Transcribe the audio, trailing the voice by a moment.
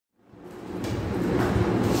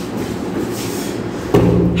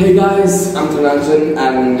Hey guys, I'm Ranjan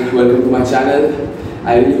and welcome to my channel.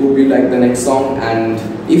 I really hope you like the next song, and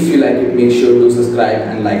if you like it, make sure to subscribe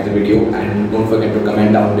and like the video, and don't forget to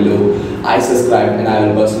comment down below. I subscribe and I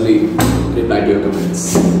will personally reply to your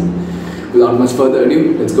comments. Without much further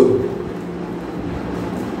ado, let's go.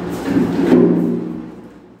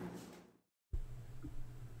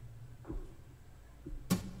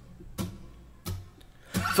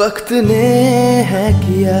 वक्त ने है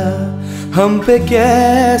किया हम पे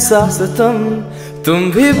कैसा सितम, तुम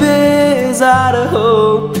भी बेजार हो,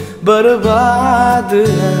 बर्बाद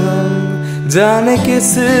है हम, जाने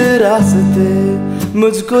किस रास्ते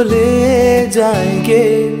मुझको ले जाएंगे।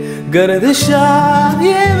 गर्दिशा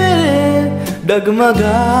ये मेरे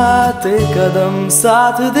डगमगाते कदम,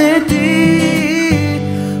 साथ देती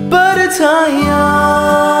परछाइयाँ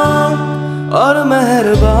और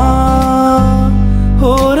मेहरबान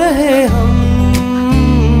हो रहे हम,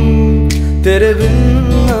 तेरे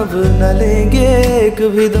बिन अब न लेंगे एक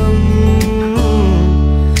भी दम।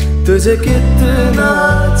 तुझे कितना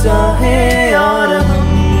चाहे और हम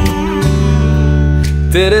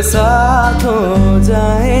तेरे साथ हो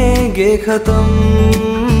जाएंगे खत्म।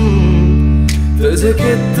 तुझे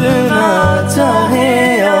कितना चाहे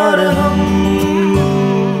और हम।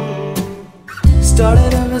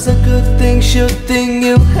 Started off as a good thing, should think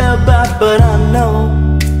you held back, but I know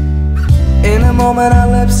in a moment our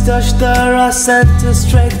lips touched the earth, sent us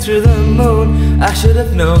straight through the moon. I should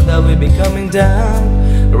have known that we'd be coming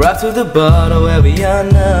down right to the bottom where we are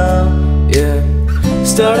now. Yeah.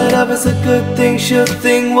 Started off as a good thing, should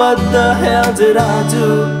think what the hell did I do?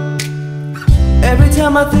 Every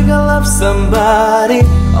time I think I love somebody,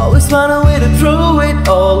 always find a way to throw it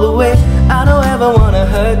all away. I don't ever wanna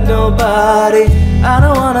hurt nobody, I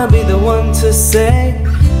don't wanna be the one to say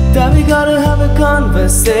that we gotta have a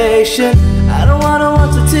conversation. I don't wanna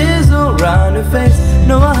watch the tears roll around your face.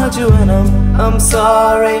 No, I hurt you and I'm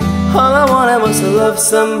sorry. All I wanted was to love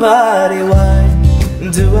somebody. Why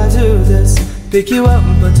do I do this? Pick you up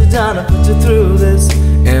and put you down and put you through this.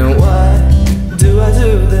 And why do I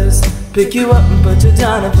do this? Pick you up and put you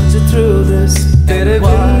down and put you through this. तेरे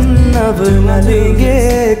बिन अब न लेंगे,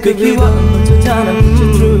 pick you up and put you down and put you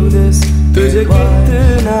through this. तुझे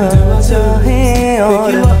कितना चाहे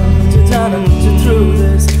और हम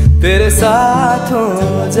तेरे साथ हो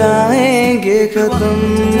जाएंगे खत्म।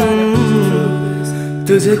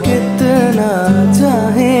 तुझे कितना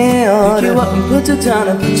चाहे और हम put you down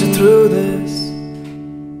and put you through this.